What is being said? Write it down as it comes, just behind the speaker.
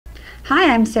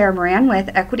Hi, I'm Sarah Moran with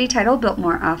Equity Title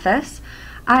Biltmore Office.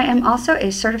 I am also a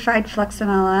certified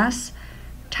flexmls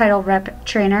title rep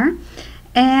trainer,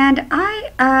 and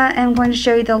I am going to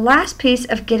show you the last piece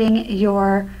of getting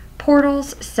your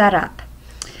portals set up.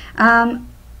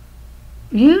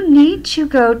 You need to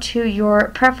go to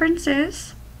your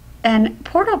preferences and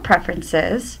portal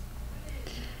preferences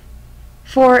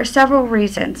for several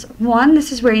reasons. One,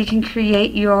 this is where you can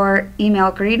create your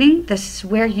email greeting. This is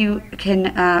where you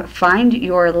can find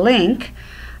your link,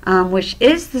 which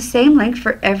is the same link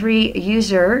for every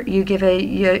user you give a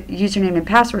username and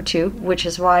password to, which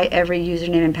is why every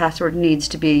username and password needs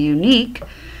to be unique,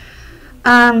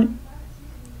 as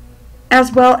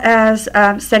well as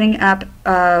setting up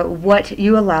what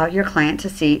you allow your client to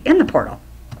see in the portal.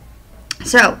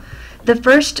 So the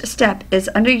first step is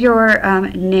under your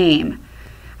name.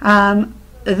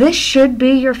 This should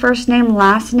be your first name,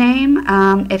 last name.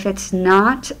 If it's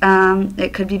not,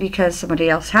 it could be because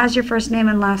somebody else has your first name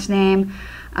and last name,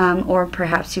 or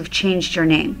perhaps you've changed your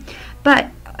name. But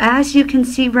as you can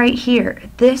see right here,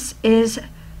 this is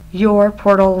your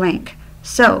portal link.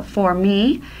 So for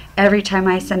me, every time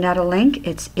I send out a link,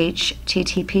 it's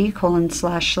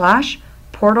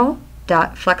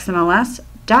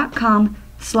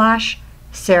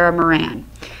http://portal.flexmls.com/Sarah Moran.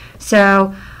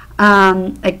 So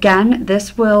again,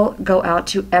 this will go out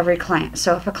to every client.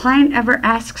 So if a client ever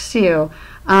asks you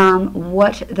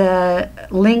what the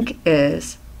link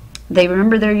is, they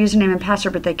remember their username and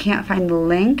password, but they can't find the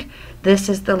link, this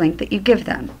is the link that you give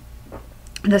them.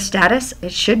 The status,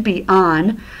 it should be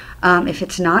on. If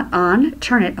it's not on,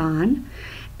 turn it on.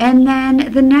 And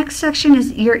then the next section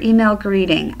is your email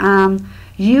greeting.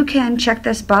 You can check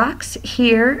this box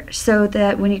here so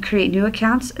that when you create new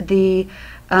accounts, the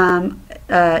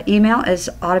email is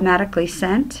automatically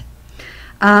sent.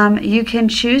 You can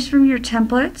choose from your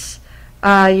templates.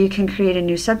 You can create a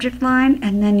new subject line,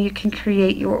 and then you can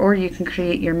create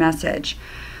your message.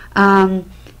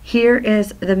 Here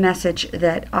is the message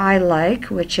that I like,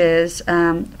 which is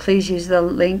please use the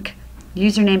link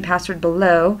username password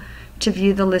below to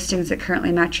view the listings that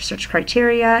currently match your search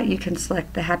criteria. You can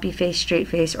select the happy face, straight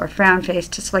face, or frown face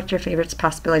to select your favorites,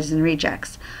 possibilities, and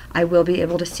rejects. I will be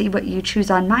able to see what you choose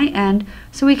on my end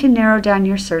so we can narrow down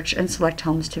your search and select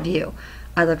homes to view.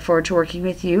 I look forward to working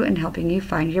with you and helping you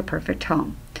find your perfect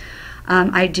home.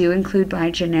 I do include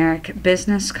my generic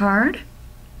business card.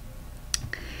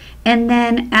 And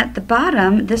then at the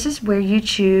bottom, this is where you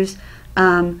choose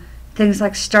things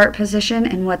like start position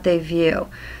and what they view.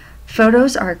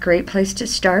 Photos are a great place to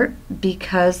start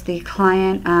because the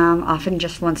client often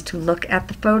just wants to look at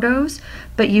the photos,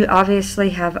 but you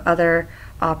obviously have other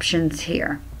options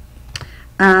here.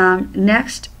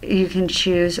 Next, you can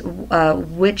choose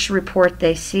which report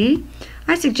they see.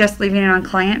 I suggest leaving it on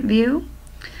client view.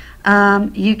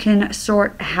 You can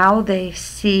sort how they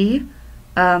see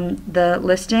the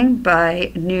listing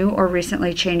by new or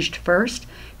recently changed first.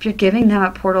 If you're giving them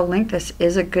a portal link, this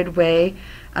is a good way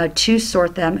to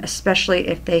sort them, especially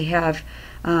if they have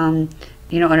an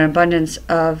abundance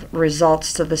of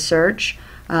results to the search.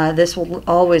 This will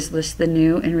always list the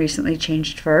new and recently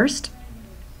changed first.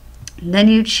 And then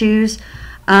you choose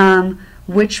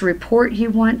which report you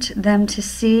want them to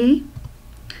see,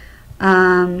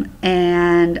 and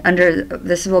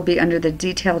this will be under the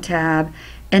detail tab.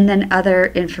 And then other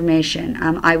information.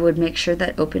 I would make sure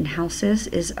that open houses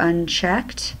is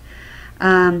unchecked,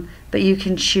 but you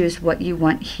can choose what you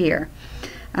want here.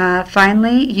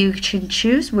 Finally, you can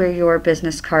choose where your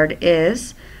business card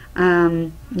is.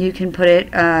 You can put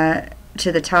it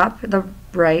to the top, the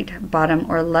right, bottom,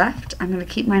 or left. I'm going to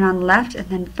keep mine on left. And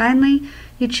then finally,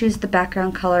 you choose the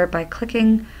background color by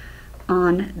clicking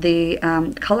on the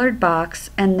colored box,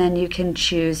 and then you can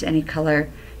choose any color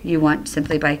you want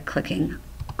simply by clicking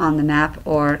on the map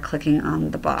or clicking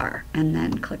on the bar and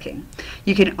then clicking.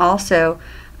 You can also,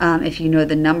 if you know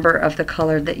the number of the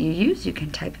color that you use, you can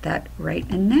type that right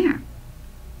in there.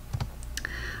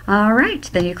 All right,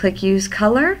 then you click use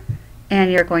color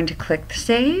and you're going to click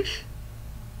save.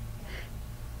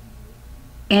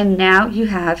 And now you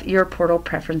have your portal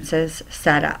preferences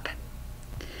set up.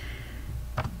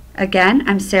 Again,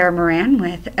 I'm Sarah Moran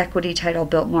with Equity Title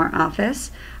Biltmore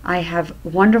Office. I have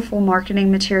wonderful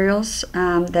marketing materials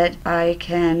that I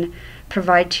can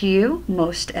provide to you,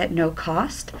 most at no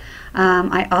cost.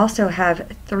 I also have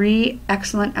 3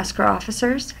 excellent escrow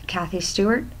officers, Kathy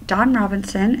Stewart, Don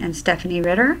Robinson, and Stephanie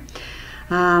Ritter,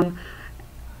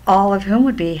 all of whom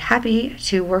would be happy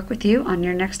to work with you on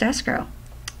your next escrow.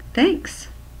 Thanks.